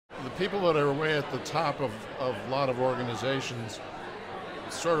the people that are way at the top of a lot of organizations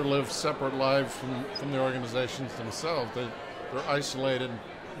sort of live separate lives from the organizations themselves. They're isolated,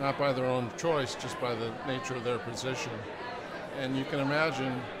 not by their own choice, just by the nature of their position. And you can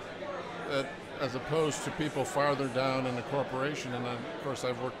imagine that as opposed to people farther down in a corporation, and of course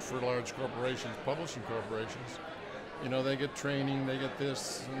I've worked for large corporations, publishing corporations, you know, they get training, they get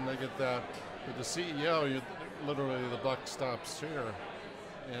this, and they get that. With the CEO, literally the buck stops here.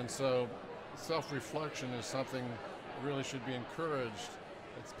 And so self-reflection is something that really should be encouraged.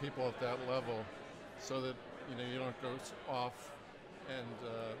 It's people at that level so that, you know, you don't go off. And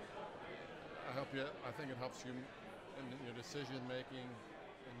I think it helps you in your decision making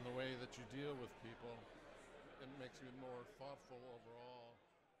and the way that you deal with people. It makes you more thoughtful overall.